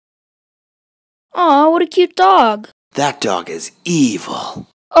Aw, what a cute dog. That dog is evil.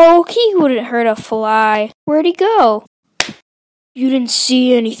 Oh, he wouldn't hurt a fly. Where'd he go? You didn't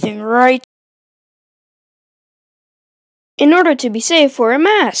see anything, right? In order to be safe, wear a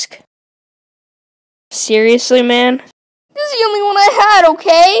mask. Seriously, man? This is the only one I had,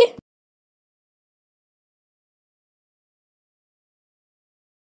 okay?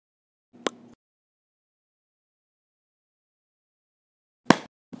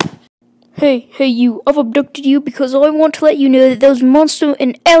 Hey you, I've abducted you because I want to let you know that those monster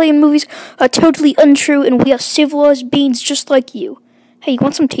and alien movies are totally untrue and we are civilized beings just like you. Hey, you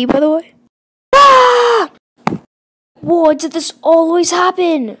want some tea, by the way? Ah! Why did this always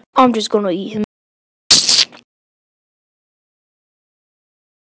happen? I'm just gonna eat him.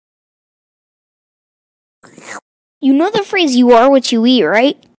 You know the phrase, you are what you eat,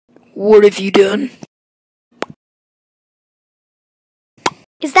 right? What have you done?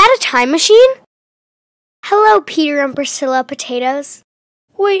 Is that a time machine? Hello, Peter and Priscilla Potatoes.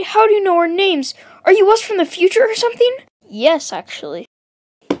 Wait, how do you know our names? Are you us from the future or something? Yes, actually.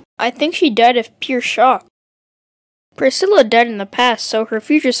 I think she died of pure shock. Priscilla died in the past, so her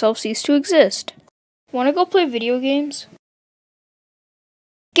future self ceased to exist. Wanna go play video games?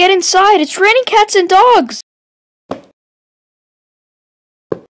 Get inside! It's raining cats and dogs!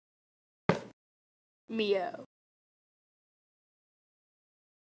 Meow.